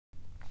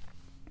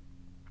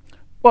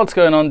What's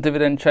going on,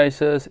 Dividend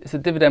Chasers? It's a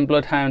Dividend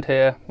Bloodhound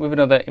here with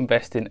another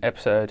investing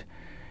episode.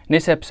 In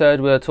this episode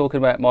we're talking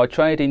about my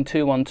Trading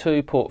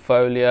 212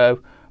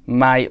 portfolio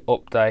May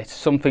update,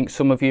 something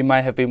some of you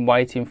may have been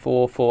waiting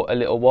for a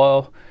little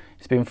while.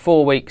 It's been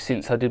 4 weeks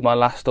since I did my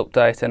last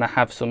update and I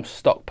have some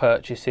stock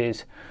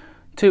purchases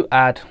to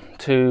add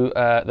to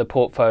the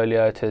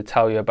portfolio to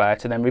tell you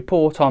about and then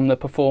report on the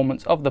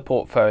performance of the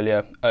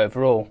portfolio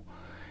overall.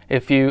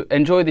 If you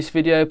enjoy this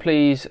video,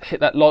 please hit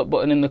that like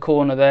button in the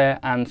corner there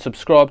and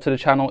subscribe to the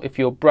channel if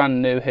you're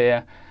brand new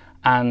here,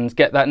 and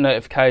get that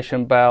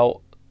notification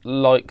bell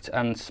liked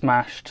and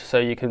smashed so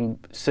you can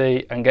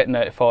see and get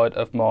notified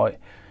of my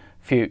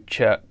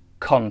future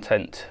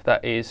content.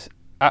 That is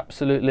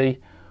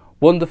absolutely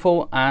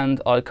wonderful and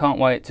I can't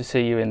wait to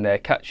see you in there.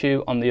 Catch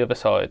you on the other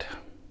side.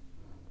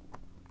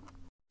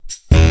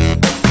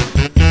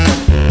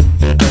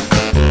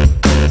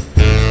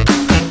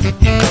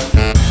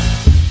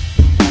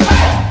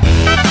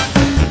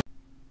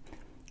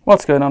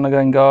 What's going on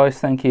again, guys?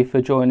 Thank you for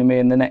joining me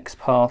in the next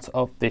part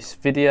of this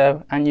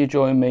video, and you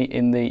join me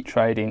in the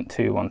Trading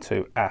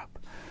 212 app.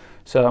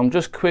 So I'm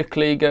just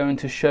quickly going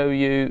to show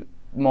you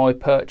my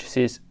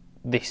purchases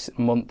this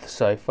month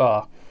so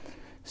far.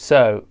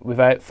 So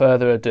without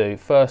further ado,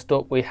 first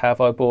up I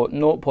bought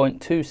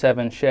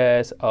 0.27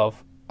 shares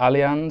of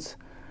Allianz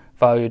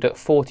valued at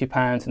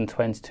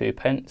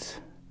 £40.22.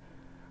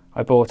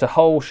 I bought a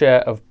whole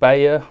share of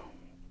Bayer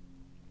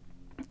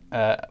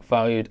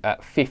valued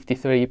at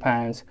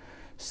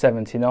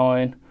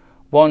 £53.79,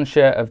 one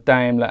share of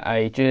Daimler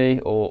AG,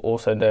 or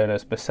also known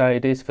as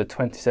Mercedes, for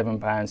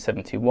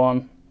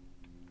 £27.71,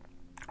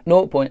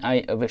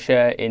 0.8 of a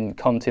share in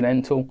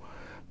Continental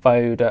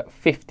valued at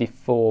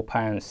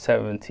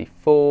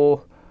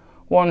 £54.74,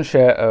 one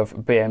share of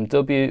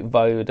BMW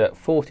valued at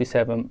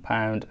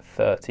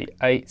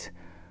 £47.38,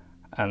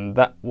 and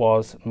that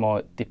was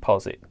my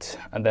deposit.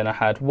 And then I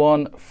had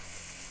one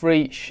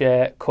free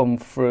share come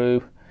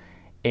through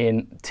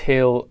in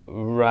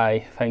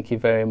tilray. Thank you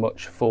very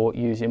much for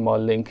using my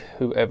link,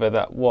 whoever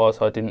that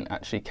was. I didn't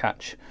actually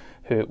catch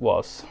who it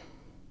was.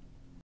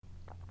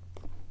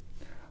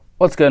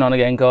 What's going on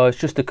again, guys?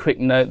 Just a quick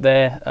note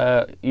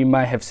there, you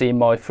may have seen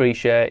my free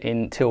share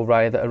in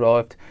tilray that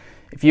arrived.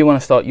 If you want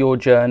to start your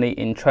journey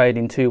in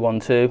Trading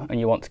 212 and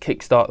you want to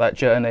kickstart that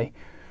journey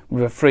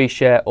with a free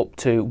share up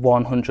to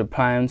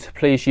 £100,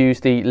 please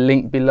use the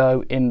link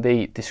below in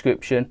the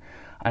description.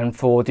 And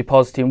for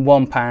depositing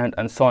 £1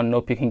 and signing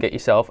up, you can get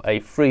yourself a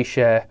free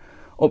share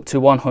up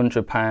to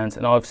 £100.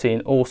 And I've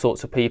seen all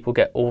sorts of people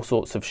get all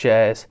sorts of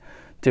shares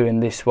doing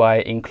this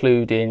way,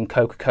 including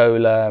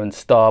Coca-Cola and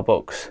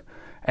Starbucks.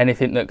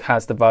 Anything that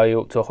has the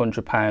value up to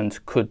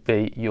 £100 could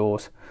be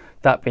yours.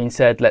 That being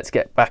said, let's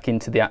get back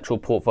into the actual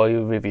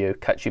portfolio review.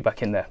 Catch you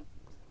back in there.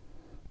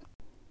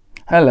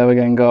 Hello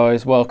again,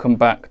 guys. Welcome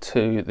back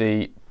to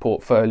the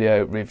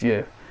portfolio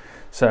review.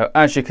 So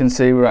as you can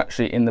see, we're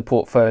actually in the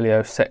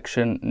portfolio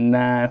section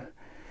now.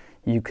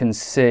 You can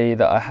see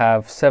that I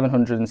have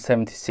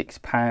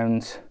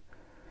 £776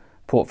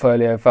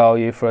 portfolio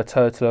value for a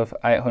total of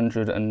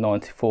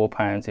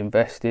 £894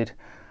 invested,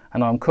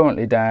 and I'm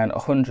currently down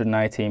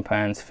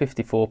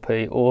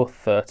 £118.54p or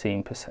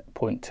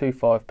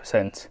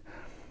 13.25%.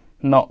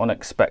 Not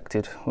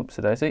unexpected,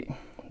 whoopsie daisy,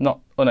 not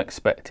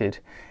unexpected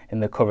in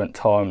the current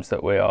times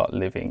that we are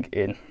living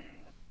in.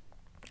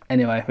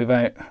 Anyway,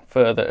 without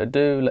further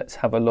ado, let's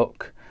have a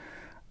look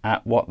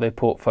at what the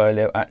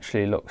portfolio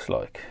actually looks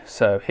like.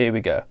 So here we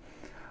go.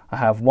 I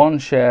have one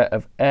share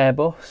of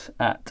Airbus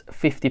at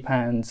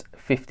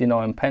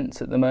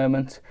 £50.59 at the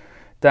moment,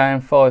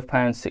 down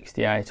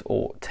 £5.68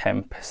 or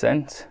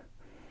 10%.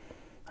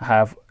 I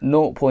have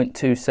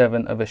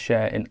 0.27 of a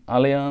share in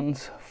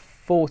Allianz,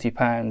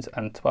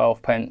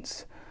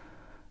 £40.12.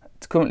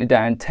 It's currently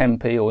down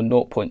 10p or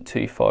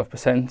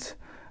 0.25%.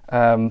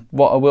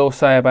 What I will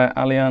say about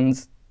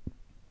Allianz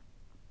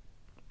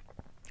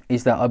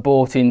is that I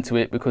bought into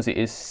it because it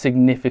is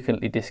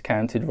significantly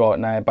discounted right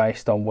now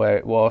based on where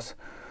it was,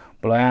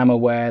 but I am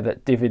aware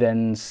that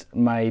dividends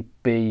may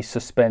be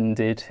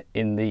suspended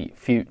in the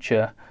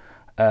future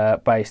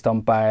based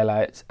on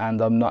bailouts,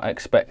 and I'm not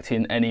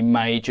expecting any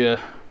major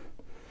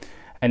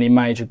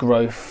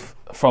growth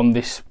from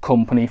this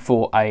company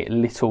for a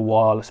little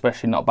while,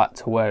 especially not back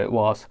to where it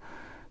was.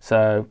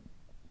 So,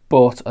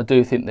 but I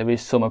do think there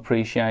is some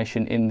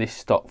appreciation in this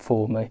stock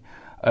for me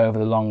over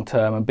the long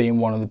term, and being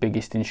one of the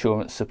biggest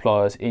insurance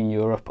suppliers in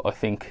Europe, I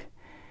think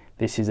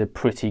this is a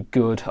pretty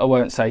good, I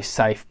won't say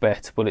safe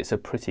bet, but it's a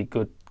pretty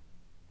good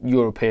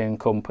European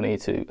company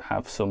to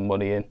have some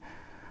money in.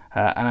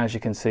 And as you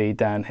can see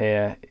down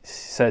here, it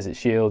says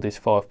its yield is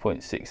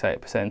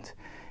 5.68%.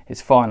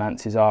 Its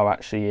finances are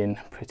actually in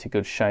pretty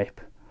good shape.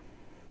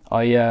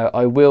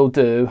 I will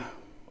do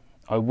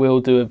a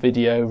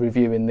video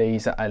reviewing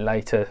these at a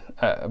later,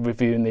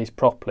 reviewing these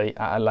properly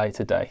at a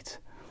later date.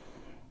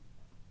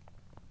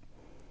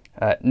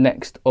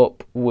 Next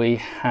up we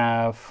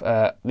have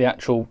the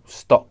actual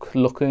stock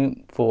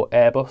looking for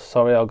Airbus.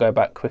 Sorry, I'll go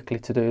back quickly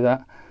to do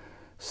that.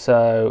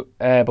 So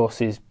Airbus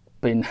is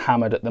been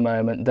hammered at the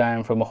moment,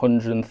 down from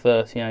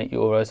 138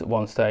 euros at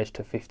one stage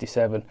to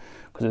 57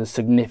 because of the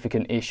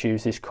significant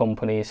issues this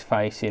company is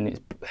facing. It's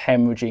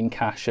hemorrhaging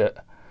cash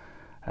at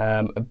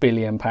 £1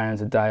 billion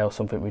a day or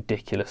something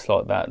ridiculous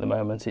like that at the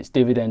moment. Its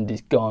dividend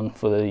is gone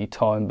for the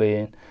time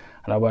being,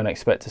 and I won't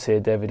expect to see a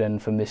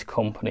dividend from this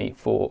company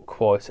for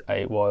quite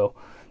a while.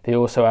 They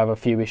also have a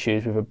few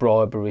issues with a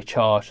bribery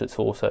charge that's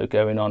also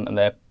going on, and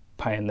they're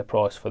paying the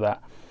price for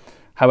that.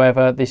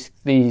 However,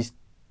 these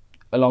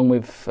along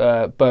with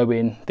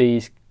Boeing,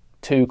 these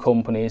two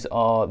companies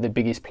are the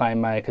biggest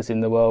plane makers in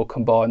the world.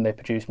 Combined, they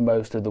produce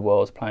most of the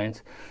world's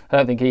planes. I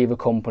don't think either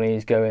company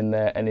is going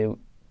there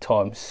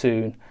anytime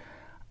soon,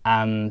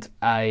 and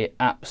a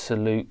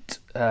absolute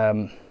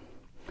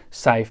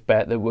safe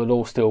bet that we'll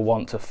all still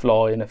want to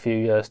fly in a few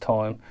years'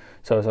 time.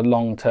 So as a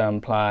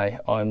long-term play,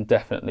 I'm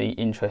definitely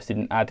interested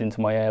in adding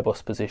to my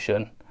Airbus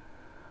position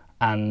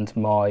and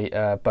my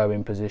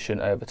Boeing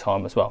position over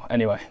time as well.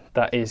 Anyway,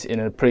 that is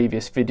in a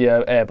previous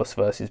video, Airbus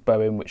versus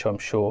Boeing, which I'm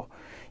sure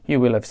you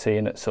will have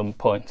seen at some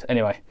point.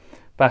 Anyway,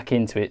 back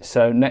into it.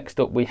 So next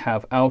up we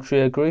have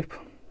Altria Group,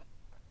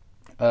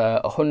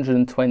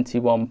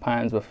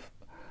 £121 worth,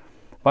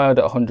 valued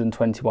at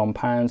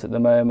 £121 at the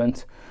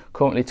moment.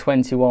 Currently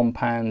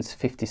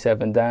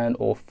 £21.57 down,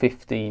 or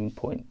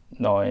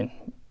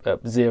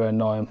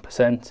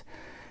 15.09%.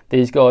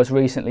 These guys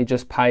recently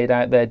just paid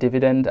out their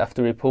dividend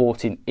after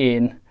reporting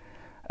in,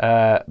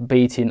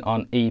 beating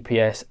on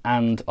EPS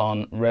and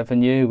on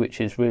revenue, which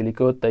is really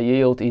good. Their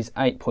yield is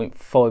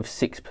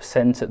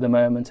 8.56% at the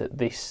moment at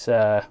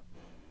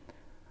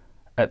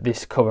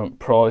this current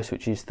price,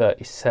 which is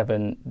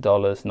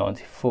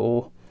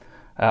 $37.94.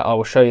 I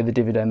will show you the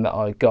dividend that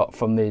I got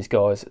from these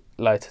guys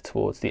later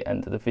towards the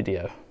end of the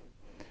video.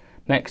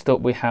 Next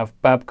up we have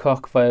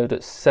Babcock, valued at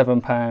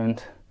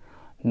 £7.99,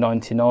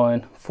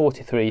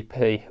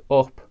 43p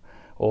up,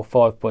 or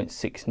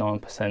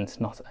 5.69%.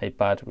 Not a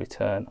bad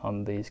return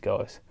on these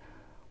guys.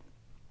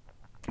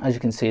 As you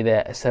can see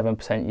there, a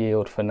 7%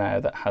 yield for now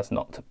that has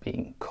not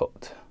been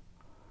cut.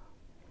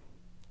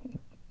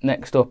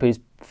 Next up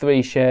is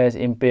 3 shares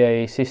in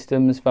BAE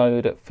Systems,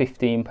 valued at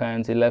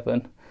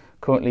 £15.11,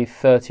 currently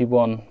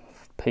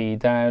 31p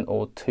down,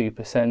 or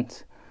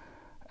 2%.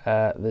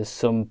 There's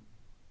some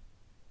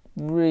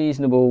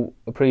reasonable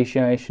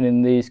appreciation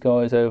in these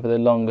guys over the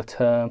longer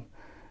term.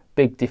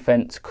 Big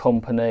defence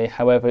company.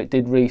 However, it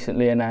did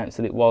recently announce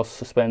that it was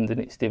suspending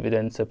its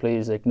dividend, so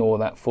please ignore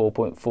that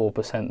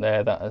 4.4%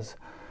 there. That has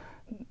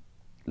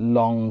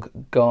long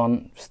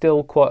gone.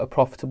 Still quite a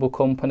profitable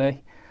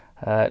company.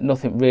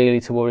 Nothing really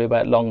to worry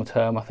about long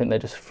term. I think they're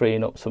just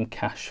freeing up some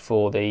cash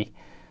for the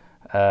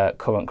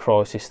current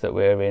crisis that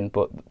we're in,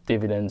 but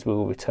dividends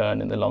will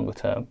return in the longer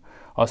term.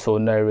 I saw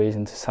no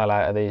reason to sell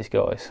out of these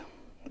guys,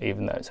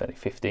 even though it's only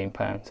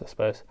 £15, I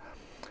suppose.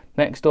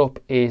 Next up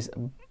is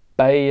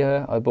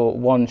Bayer. I bought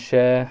 1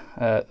 share.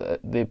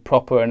 The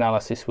proper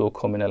analysis will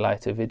come in a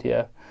later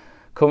video.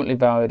 Currently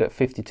valued at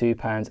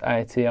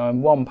 £52.80.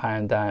 I'm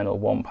 £1 down, or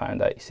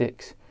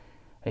 £1.86.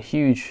 A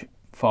huge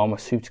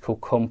pharmaceutical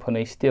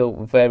company, still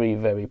very,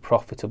 very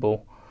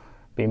profitable.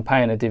 Been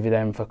paying a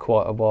dividend for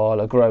quite a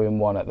while, a growing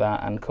one at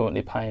that, and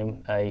currently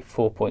paying a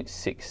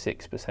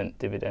 4.66%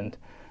 dividend.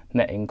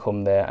 Net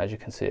income there, as you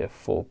can see, of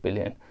 4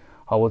 billion.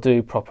 I will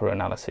do proper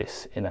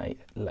analysis in a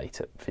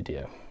later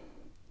video.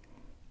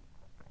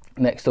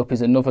 Next up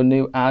is another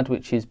new ad,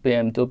 which is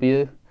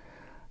BMW.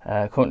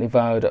 Currently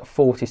valued at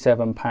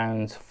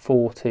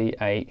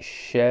 £47.40 a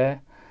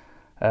share.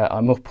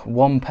 I'm up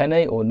 1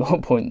 penny, or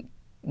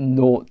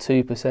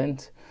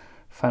 0.02%.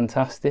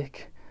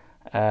 Fantastic.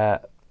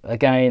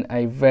 Again,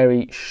 a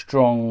very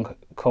strong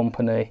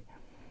company.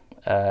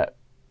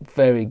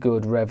 Very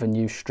good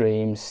revenue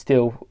streams.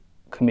 Still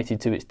committed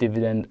to its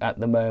dividend at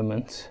the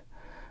moment.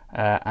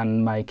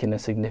 And making a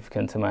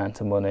significant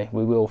amount of money.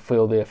 We will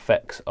feel the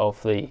effects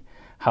of the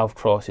health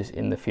crisis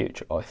in the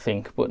future, I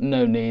think, but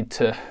no need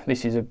to.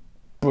 This is a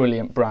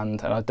brilliant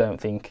brand, and I don't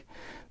think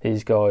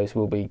these guys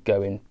will be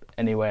going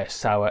anywhere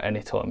sour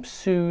anytime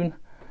soon.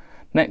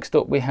 Next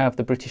up we have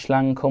the British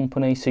Land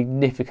Company,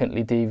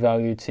 significantly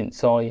devalued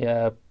since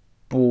I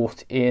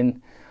bought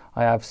in.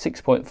 I have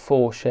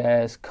 6.4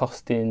 shares,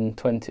 costing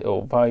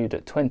valued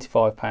at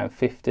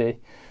 £25.50.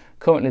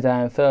 Currently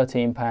down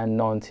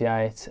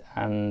 £13.98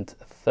 and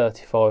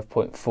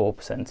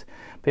 35.4%.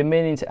 Been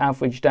meaning to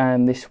average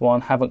down this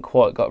one, haven't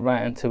quite got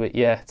round to it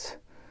yet.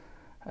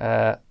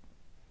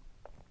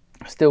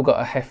 Still got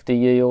a hefty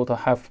yield. I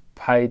have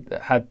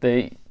had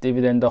the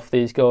dividend off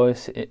these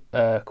guys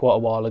quite a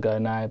while ago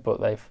now,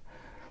 but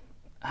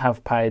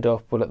have paid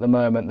up. But at the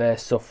moment they're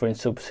suffering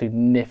some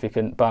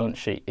significant balance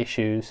sheet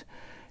issues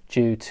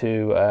due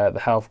to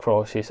the health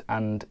crisis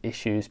and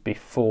issues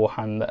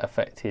beforehand that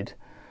affected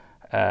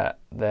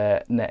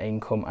their net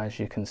income, as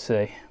you can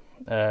see.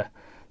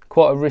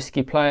 Quite a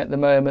risky play at the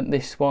moment,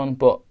 this one,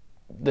 but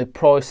the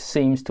price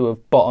seems to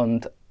have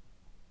bottomed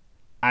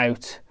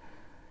out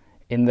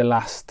in the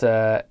last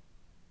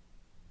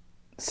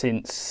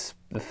since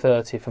the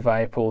 30th of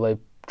April. They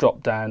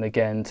dropped down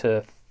again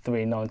to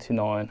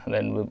 £3.99, and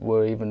then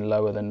we're even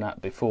lower than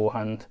that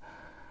beforehand.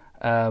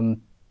 But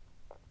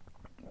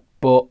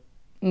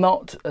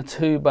not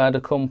too bad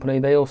a company.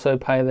 They also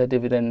pay their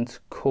dividends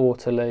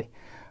quarterly.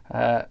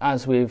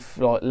 As with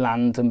like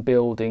land and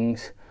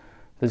buildings,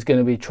 there's going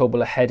to be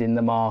trouble ahead in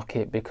the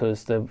market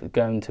because there's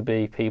going to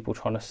be people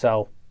trying to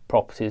sell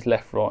properties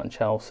left, right and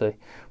Chelsea.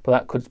 But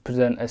that could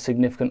present a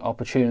significant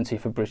opportunity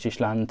for British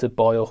Land to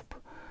buy up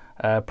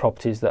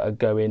properties that are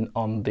going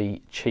on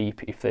the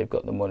cheap if they've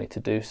got the money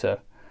to do so.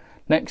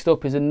 Next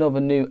up is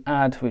another new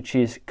ad, which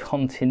is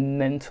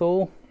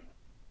Continental.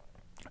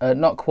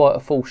 Not quite a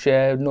full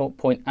share,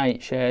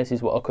 0.8 shares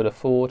is what I could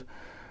afford.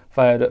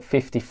 Valued at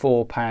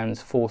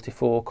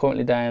 £54.44,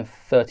 currently down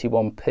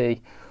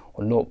 31p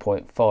or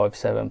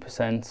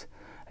 0.57%.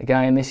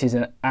 Again, this is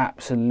an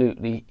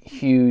absolutely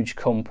huge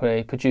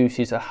company,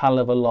 produces a hell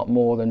of a lot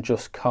more than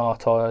just car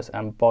tyres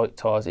and bike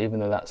tyres, even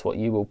though that's what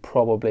you will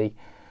probably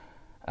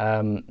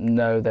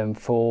know them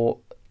for.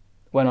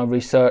 When I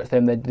researched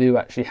them, they do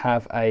actually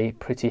have a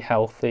pretty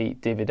healthy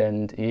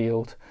dividend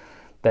yield.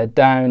 They're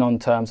down on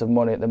terms of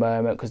money at the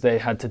moment because they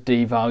had to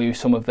devalue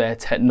some of their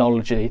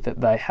technology that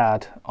they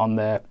had on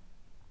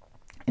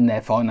in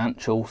their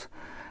financials.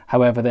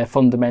 However, their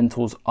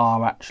fundamentals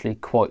are actually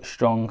quite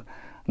strong,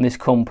 and this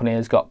company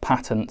has got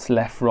patents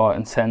left, right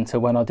and centre.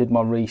 When I did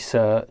my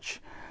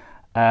research,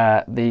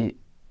 they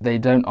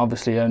don't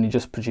obviously only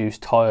just produce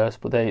tyres,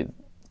 but they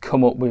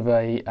come up with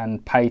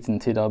and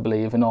patented, I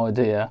believe, an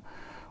idea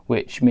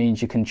which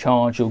means you can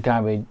charge your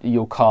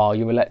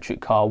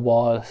electric car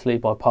wirelessly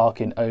by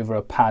parking over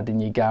a pad in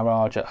your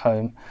garage at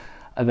home.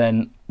 And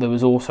then there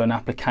was also an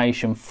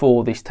application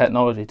for this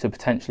technology to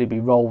potentially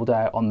be rolled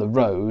out on the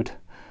road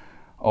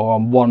or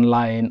on one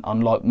lane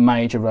on like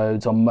major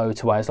roads, on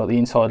motorways, like the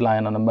inside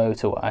lane on a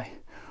motorway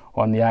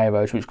or on the A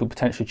roads, which could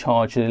potentially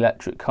charge an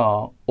electric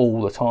car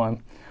all the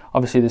time.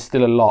 Obviously there's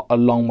still a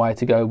long way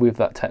to go with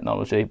that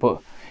technology,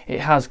 but it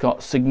has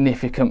got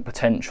significant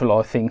potential,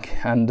 I think.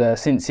 And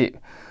since it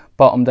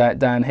bottomed out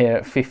down here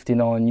at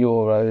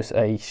 €59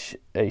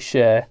 a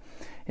share,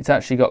 it's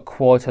actually got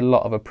quite a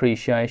lot of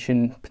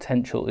appreciation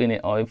potential in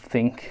it, I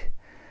think.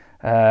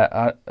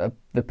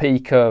 The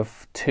peak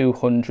of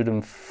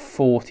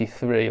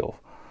 243 or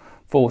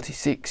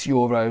 46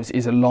 euros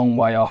is a long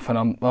way off,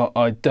 and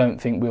I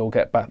don't think we'll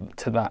get back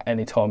to that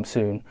anytime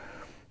soon.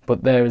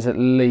 But there is at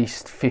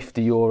least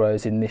 50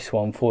 euros in this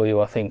one for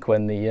you, I think,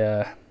 when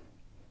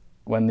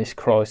this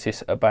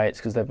crisis abates,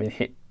 because they've been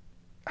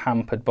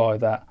hampered by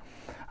that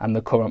and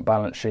the current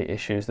balance sheet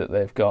issues that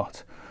they've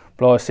got.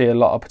 But I see a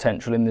lot of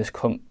potential in this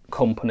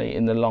company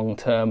in the long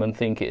term, and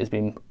think it has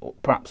been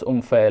perhaps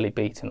unfairly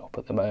beaten up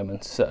at the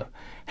moment, so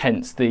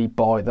hence the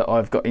buy that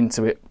I've got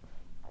into it.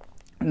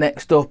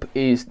 Next up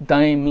is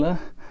Daimler.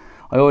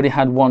 I already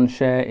had one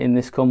share in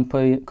this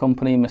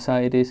company,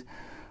 Mercedes,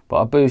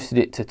 but I boosted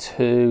it to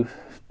 2,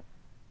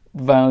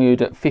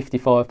 valued at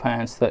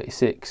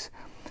 £55.36,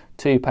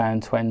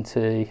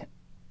 £2.20,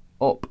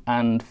 up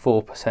and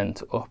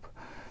 4% up.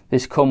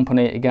 This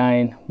company,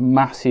 again,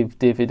 massive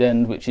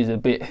dividend, which is a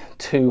bit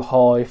too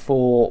high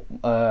for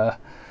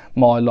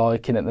my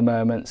liking at the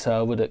moment, so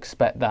I would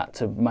expect that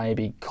to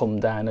maybe come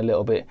down a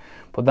little bit,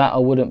 but that I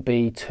wouldn't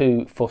be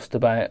too fussed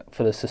about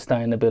for the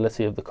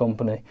sustainability of the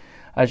company.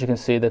 As you can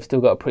see, they've still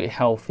got a pretty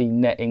healthy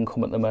net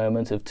income at the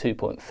moment of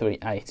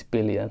 2.38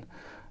 billion.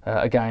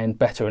 Again,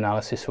 better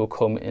analysis will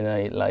come in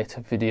a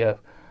later video.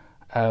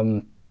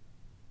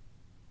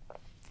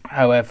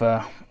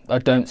 However, I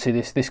don't see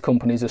this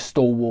company is a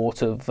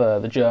stalwart of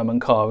the German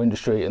car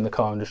industry and the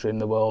car industry in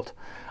the world,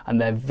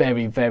 and they're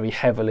very, very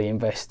heavily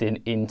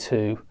investing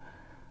into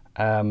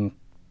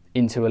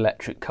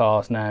electric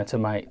cars now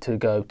to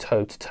go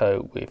toe to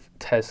toe with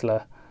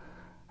Tesla.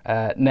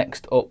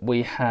 Next up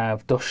we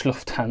have Deutsche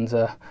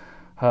Lufthansa.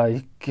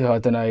 I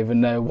don't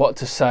even know what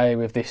to say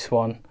with this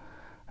one.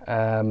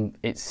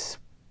 It's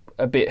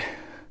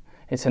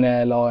an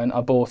airline.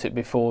 I bought it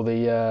before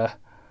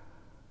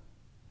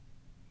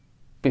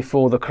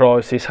the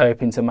crisis,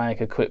 hoping to make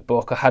a quick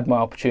buck. I had my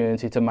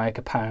opportunity to make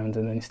 £1,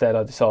 and instead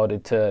I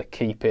decided to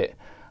keep it,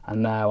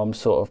 and now I'm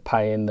sort of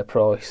paying the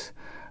price.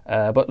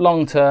 But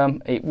long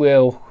term, it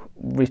will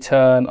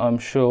return. I'm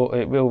sure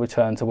it will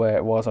return to where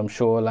it was. I'm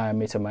sure, allowing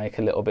me to make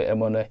a little bit of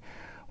money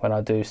when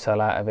I do sell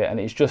out of it. And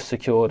it's just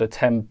secured a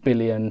 €10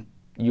 billion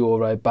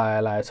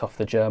bailout off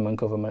the German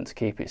government to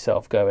keep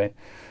itself going.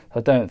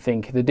 I don't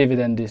think the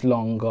dividend is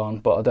long gone,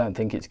 but I don't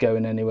think it's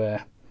going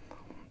anywhere.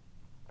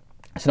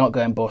 It's not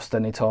going bust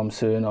anytime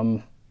soon.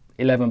 I'm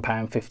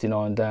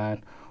 £11.59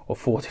 down, or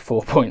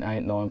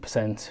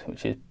 44.89%,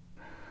 which is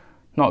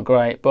not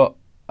great, but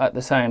at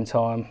the same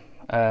time,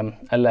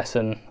 a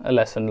lesson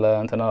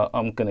learned, and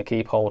I'm going to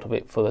keep hold of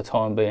it for the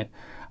time being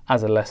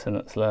as a lesson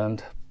that's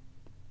learned.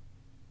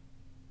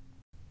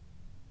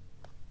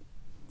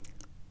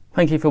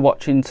 Thank you for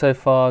watching so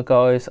far,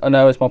 guys. I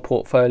know as my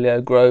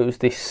portfolio grows,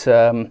 these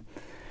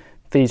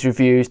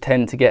reviews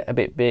tend to get a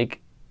bit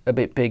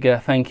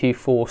bigger. Thank you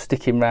for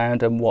sticking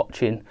around and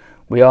watching.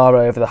 We are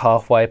over the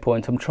halfway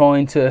point. I'm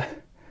trying to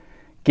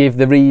give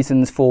the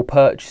reasons for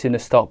purchasing a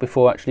stock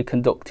before actually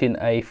conducting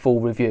a full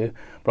review.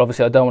 But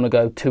obviously I don't want to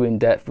go too in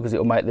depth because it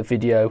will make the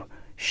video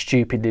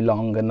stupidly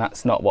long, and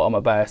that's not what I'm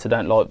about. I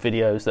don't like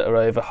videos that are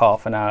over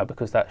half an hour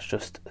because that's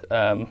just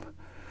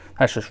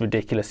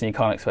ridiculous, and you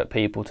can't expect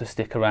people to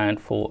stick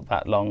around for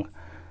that long.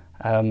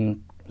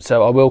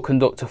 So I will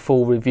conduct a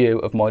full review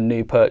of my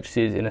new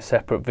purchases in a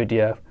separate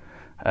video,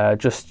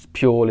 just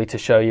purely to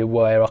show you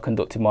where I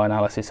conducted my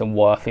analysis and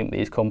why I think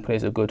these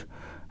companies are good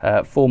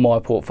for my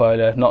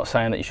portfolio. Not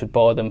saying that you should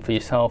buy them for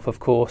yourself, of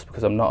course,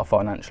 because I'm not a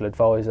financial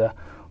advisor,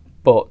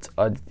 but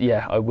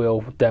I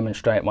will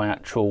demonstrate my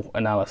actual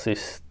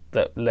analysis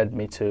that led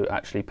me to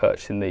actually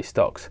purchasing these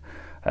stocks.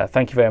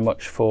 Thank you very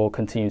much for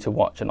continuing to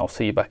watch, and I'll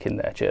see you back in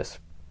there. Cheers.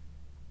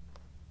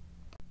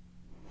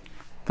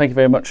 Thank you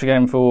very much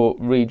again for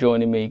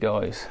rejoining me,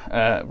 guys.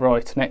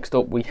 Right, next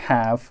up we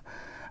have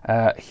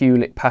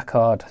Hewlett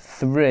Packard,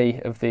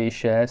 3 of these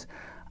shares,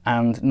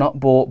 and not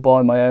bought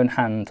by my own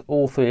hand.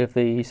 All 3 of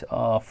these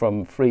are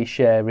from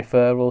Freeshare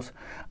referrals.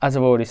 As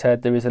I've already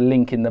said, there is a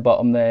link in the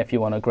bottom there if you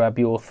want to grab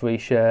your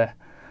Freeshare.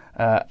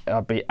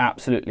 I'd be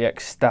absolutely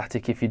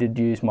ecstatic if you did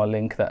use my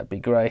link. That'd be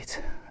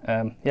great.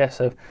 Yeah,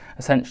 so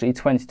essentially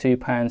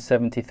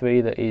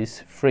 £22.73 that is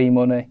free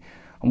money,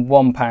 and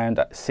 £1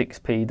 at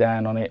 6p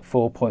down on it,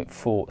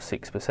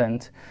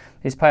 4.46%.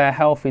 These pay a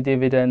healthy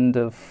dividend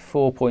of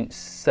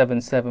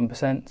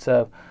 4.77%.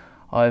 So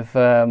I've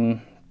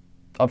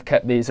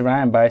kept these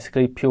around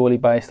basically purely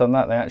based on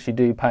that. They actually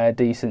do pay a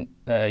decent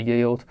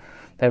yield.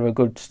 They're a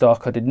good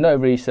stock. I did no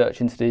research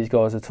into these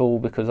guys at all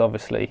because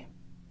obviously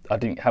I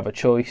didn't have a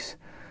choice.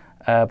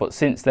 But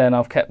since then I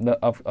have kept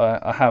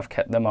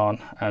them on,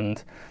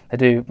 and they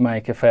do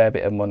make a fair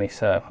bit of money.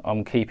 So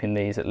I'm keeping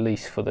these at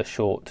least for the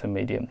short to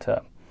medium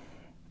term.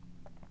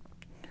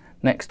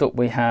 Next up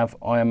we have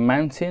Iron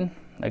Mountain,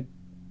 a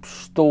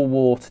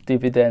stalwart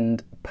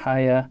dividend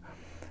payer,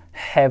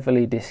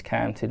 heavily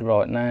discounted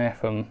right now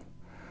from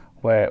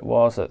where it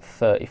was at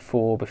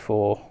 34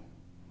 before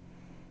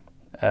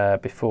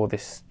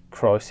this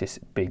crisis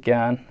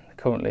began,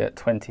 currently at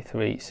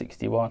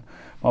 23.61.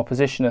 My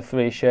position of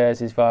 3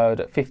 shares is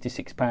valued at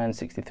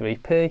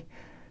 £56.63p,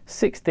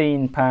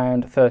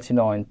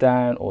 £16.39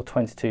 down, or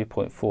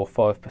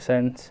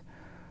 22.45%.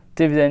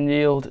 Dividend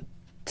yield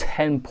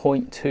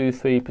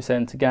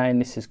 10.23%. Again,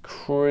 this is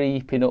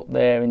creeping up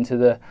there into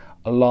the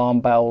alarm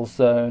bells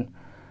zone,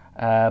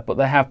 but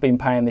they have been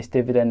paying this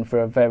dividend for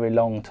a very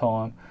long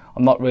time.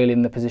 I'm not really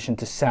in the position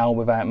to sell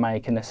without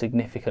making a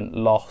significant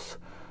loss,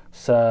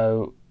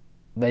 so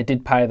they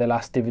did pay the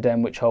last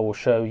dividend, which I will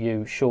show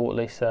you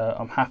shortly. So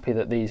I'm happy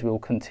that these will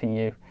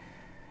continue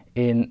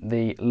in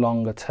the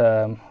longer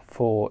term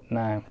for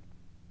now,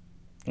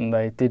 and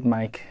they did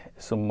make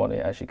some money,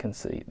 as you can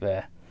see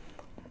there.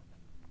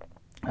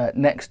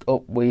 Next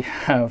up we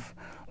have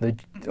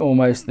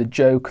almost the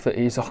joke that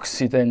is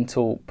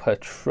Occidental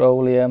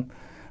Petroleum.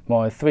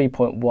 My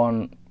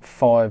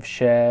 3.15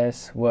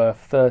 shares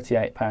worth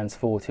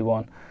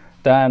 £38.41,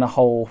 down a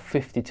whole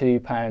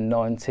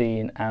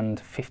 £52.19 and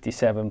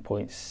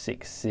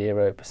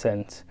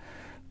 57.60%.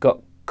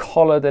 Got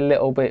collared a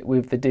little bit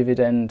with the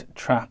dividend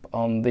trap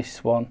on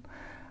this one.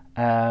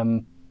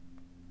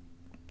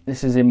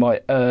 This is in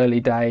my early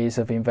days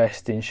of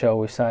investing, shall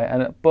we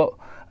say, but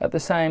at the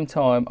same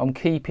time I'm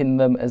keeping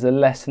them as a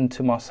lesson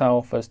to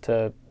myself as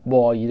to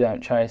why you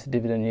don't chase a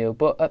dividend yield.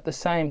 But at the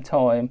same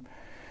time,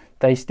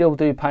 they still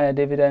do pay a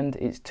dividend.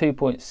 It's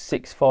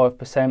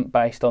 2.65%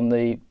 based on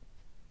the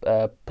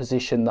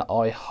position that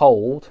I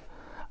hold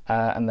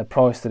and the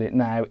price that it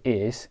now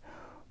is,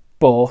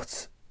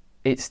 but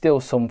it's still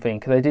something,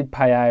 because they did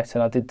pay out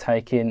and I did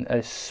take in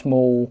a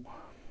small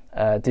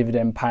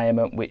dividend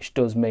payment, which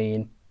does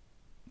mean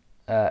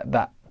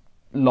that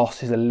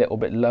loss is a little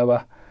bit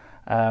lower,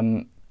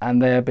 and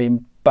they're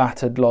being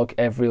battered like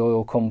every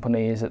oil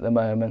company is at the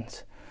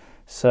moment,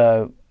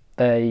 so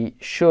they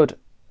should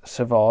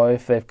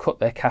survive. They've cut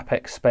their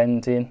capex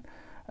spending,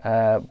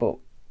 but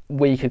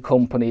weaker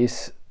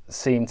companies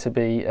seem to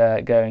be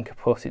going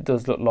kaput. It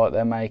does look like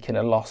they're making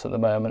a loss at the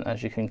moment,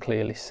 as you can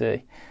clearly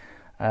see.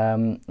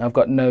 I've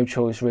got no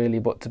choice really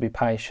but to be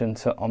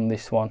patient on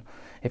this one.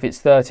 If it's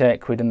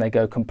 38 quid and they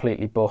go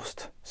completely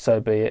bust, so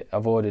be it.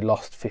 I've already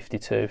lost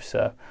 52,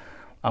 so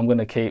I'm going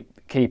to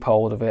keep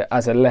hold of it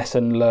as a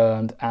lesson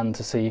learned, and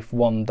to see if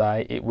one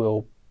day it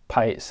will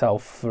pay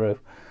itself through.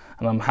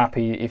 And I'm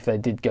happy if they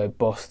did go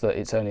bust that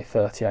it's only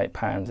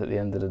 £38 at the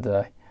end of the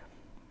day,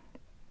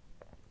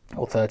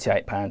 or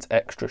 £38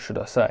 extra, should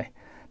I say.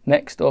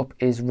 Next up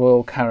is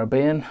Royal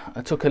Caribbean.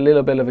 I took a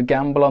little bit of a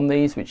gamble on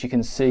these, which you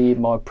can see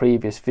in my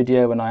previous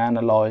video when I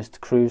analysed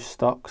cruise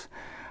stocks.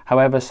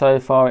 However, so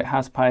far it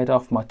has paid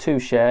off. My 2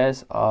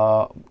 shares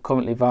are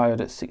currently valued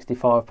at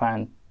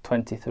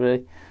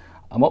 £65.23.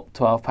 I'm up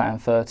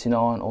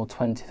 £12.39, or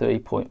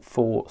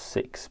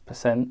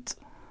 23.46%.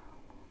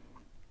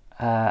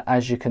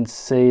 As you can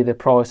see, the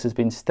price has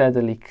been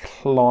steadily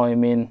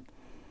climbing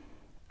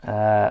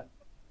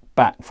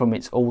back from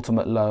its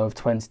ultimate low of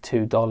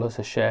 $22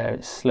 a share.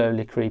 It's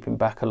slowly creeping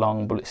back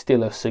along, but it's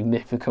still a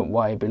significant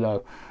way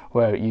below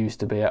where it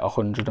used to be at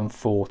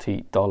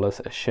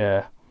 $140 a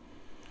share.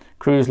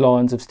 Cruise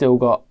lines have still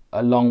got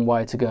a long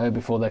way to go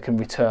before they can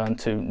return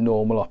to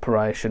normal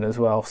operation as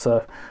well,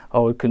 so I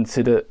would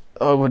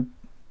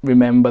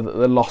remember that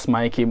the loss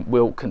making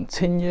will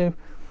continue.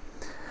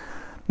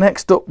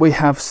 Next up we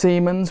have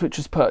Siemens, which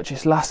was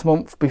purchased last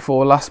month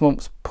before last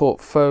month's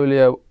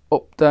portfolio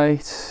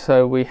update.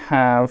 So we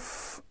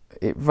have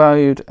it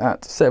valued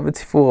at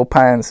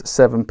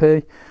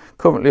 £74.07p,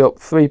 currently up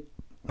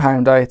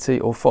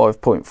 £3.80 or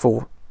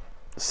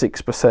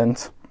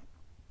 5.46%.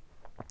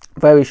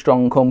 Very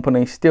strong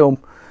company, still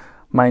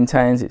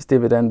maintains its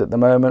dividend at the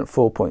moment,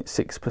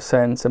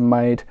 4.6%, and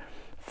made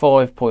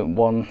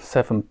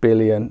 5.17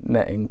 billion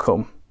net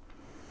income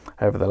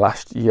over the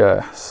last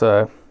year.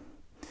 So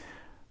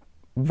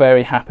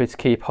very happy to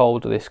keep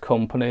hold of this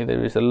company.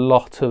 There is a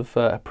lot of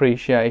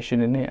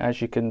appreciation in it,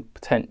 as you can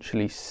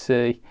potentially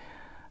see.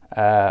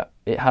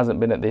 It hasn't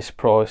been at this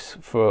price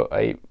for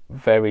a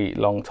very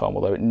long time,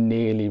 although it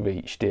nearly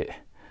reached it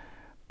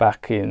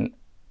back in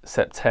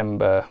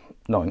September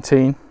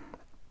 19.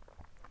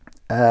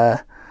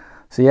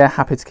 So yeah,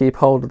 happy to keep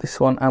hold of this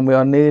one, and we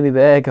are nearly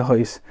there,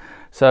 guys.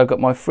 So I've got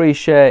my free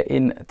share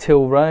in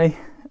Tilray,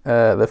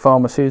 the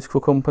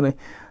pharmaceutical company.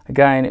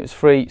 Again, it was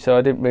free, so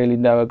I didn't really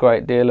know a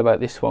great deal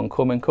about this one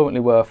coming. Currently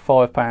worth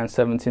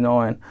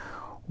 £5.79,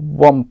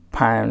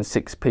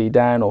 £1.06p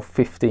down, or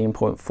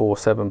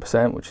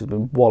 15.47%, which has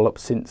been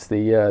walloped since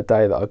the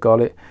day that I got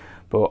it.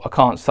 But I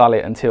can't sell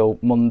it until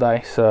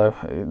Monday, so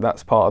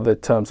that's part of the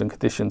terms and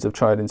conditions of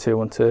trading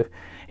 212.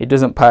 It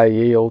doesn't pay a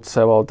yield,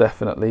 so I'll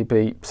definitely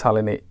be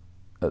selling it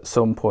at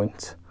some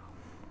point.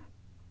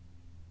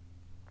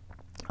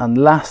 And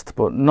last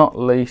but not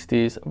least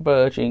is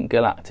Virgin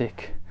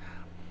Galactic,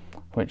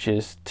 which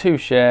is 2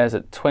 shares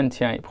at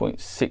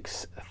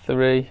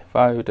 28.63,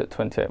 valued at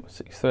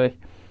 28.63,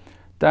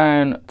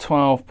 down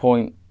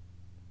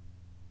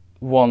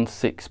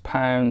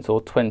 £12.16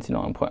 or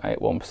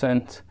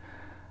 29.81%.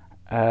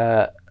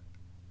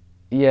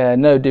 Yeah,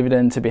 no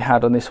dividend to be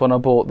had on this one. I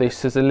bought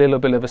this as a little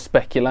bit of a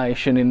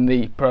speculation in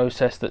the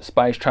process that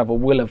space travel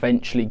will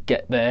eventually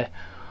get there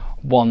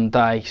one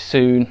day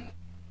soon.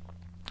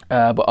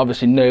 But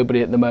obviously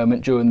nobody at the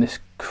moment during this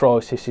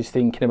crisis is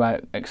thinking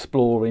about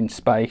exploring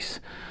space.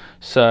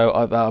 So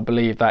I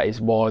believe that is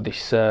why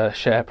this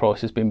share price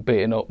has been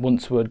beaten up.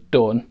 Once we're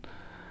done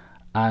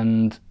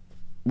and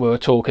we're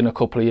talking a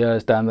couple of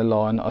years down the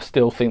line, I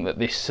still think that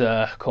this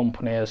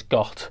company has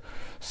got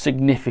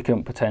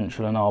significant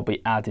potential, and I'll be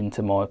adding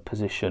to my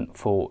position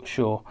for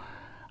sure.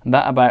 And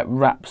that about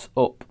wraps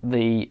up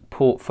the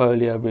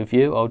portfolio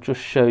review. I'll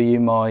just show you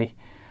my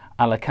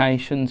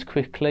allocations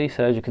quickly.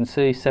 So as you can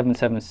see,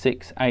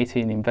 776,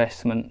 18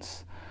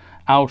 investments.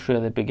 Altria,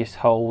 the biggest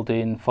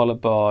holding,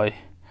 followed by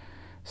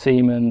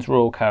Siemens,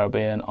 Royal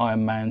Caribbean,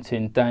 Iron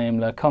Mountain,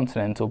 Daimler,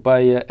 Continental,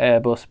 Bayer,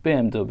 Airbus,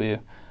 BMW,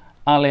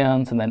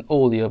 Allianz, and then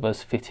all the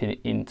others fitting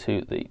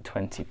into the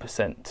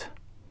 20%.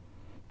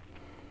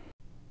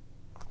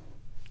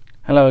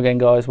 Hello again,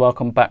 guys,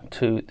 welcome back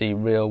to the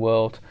real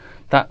world.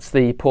 That's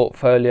the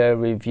portfolio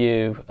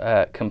review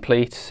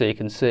complete, so you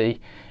can see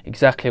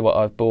exactly what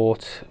I've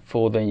bought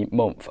for the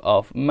month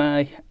of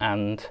May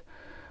and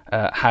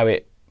how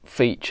it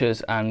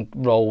features and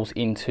rolls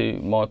into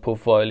my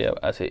portfolio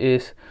as it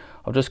is.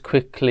 I'll just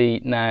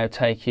quickly now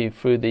take you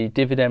through the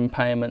dividend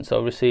payments I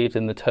received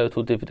and the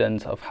total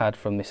dividends I've had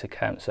from this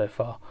account so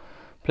far.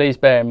 Please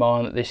bear in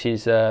mind that this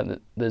is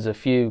there's a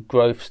few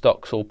growth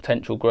stocks or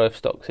potential growth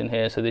stocks in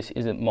here, so this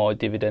isn't my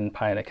dividend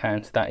paying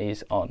account. That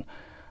is on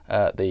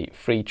the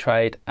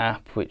Freetrade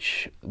app,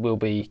 which will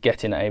be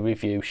getting a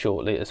review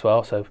shortly as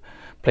well, so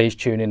please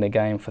tune in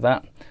again for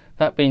that.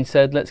 That being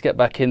said, let's get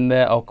back in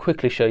there. I'll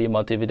quickly show you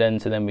my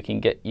dividends and then we can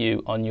get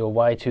you on your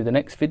way to the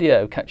next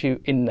video. Catch you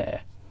in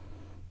there.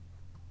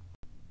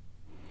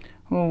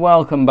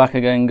 Welcome back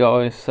again,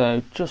 guys.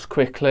 So just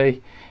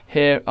quickly,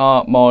 here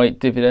are my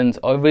dividends.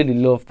 I really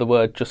love the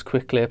word just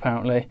quickly,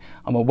 apparently.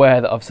 I'm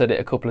aware that I've said it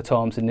a couple of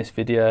times in this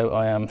video.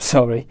 I am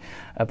sorry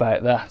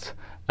about that.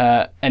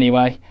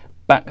 Anyway,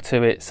 back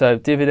to it. So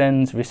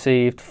dividends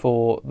received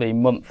for the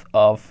month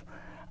of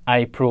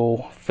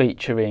April,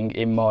 featuring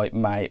in my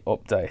May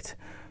update.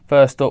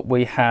 First up,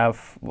 we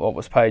have what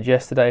was paid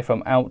yesterday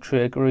from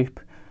Altria Group,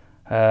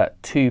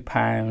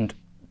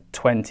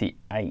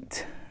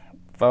 £2.28.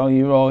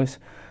 Value rise,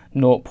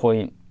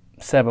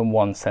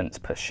 0.71 cents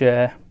per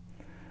share.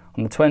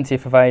 On the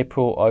 20th of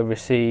April, I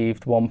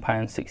received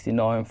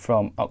 £1.69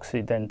 from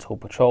Occidental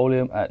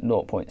Petroleum at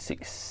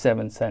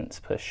 0.67 cents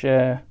per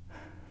share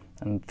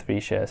and 3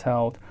 shares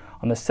held.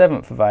 On the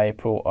 7th of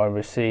April, I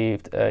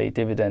received a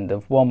dividend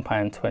of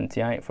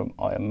 £1.28 from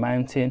Iron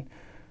Mountain,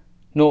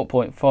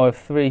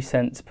 0.53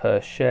 cents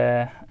per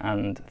share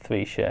and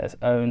 3 shares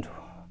owned,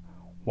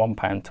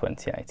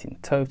 £1.28 in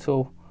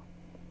total.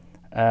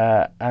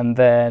 And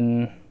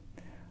then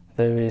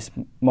there is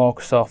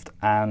Microsoft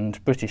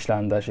and British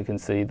Land, as you can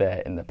see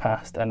there in the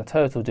past, and a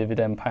total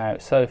dividend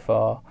payout so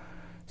far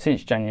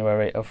since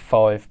January of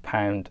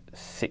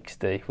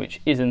 £5.60,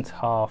 which isn't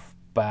half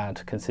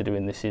bad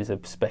considering this is a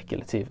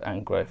speculative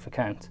and growth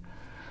account.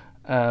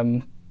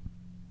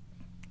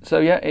 So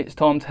yeah, it's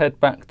time to head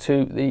back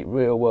to the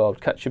real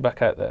world. Catch you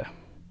back out there.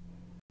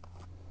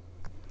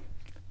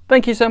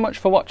 Thank you so much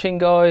for watching,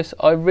 guys.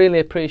 I really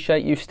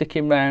appreciate you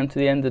sticking around to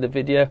the end of the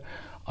video.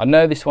 I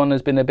know this one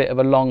has been a bit of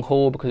a long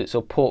haul because it's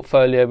a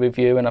portfolio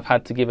review and I've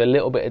had to give a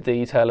little bit of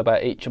detail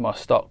about each of my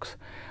stocks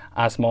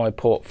as my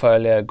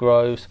portfolio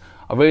grows.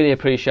 I really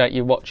appreciate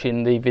you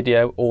watching the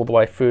video all the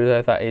way through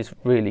though. That is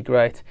really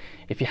great.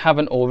 If you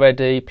haven't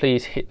already,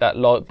 please hit that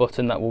like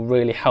button. That will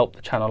really help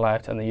the channel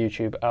out and the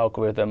YouTube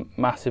algorithm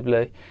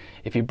massively.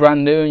 If you're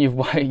brand new and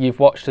you've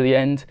watched to the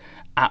end,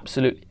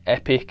 absolutely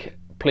epic.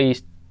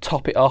 Please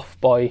top it off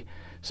by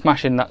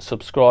smashing that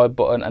subscribe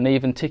button and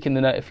even ticking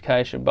the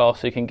notification bell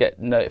so you can get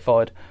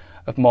notified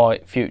of my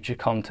future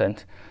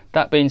content.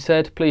 That being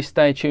said, please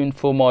stay tuned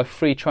for my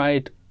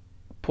Freetrade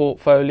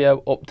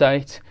portfolio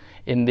update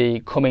in the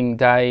coming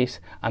days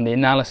and the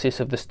analysis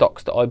of the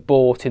stocks that I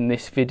bought in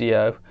this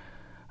video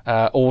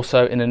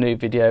also in a new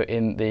video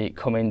in the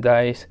coming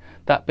days.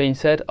 That being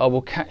said, I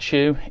will catch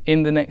you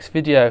in the next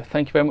video.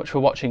 Thank you very much for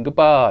watching.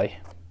 Goodbye.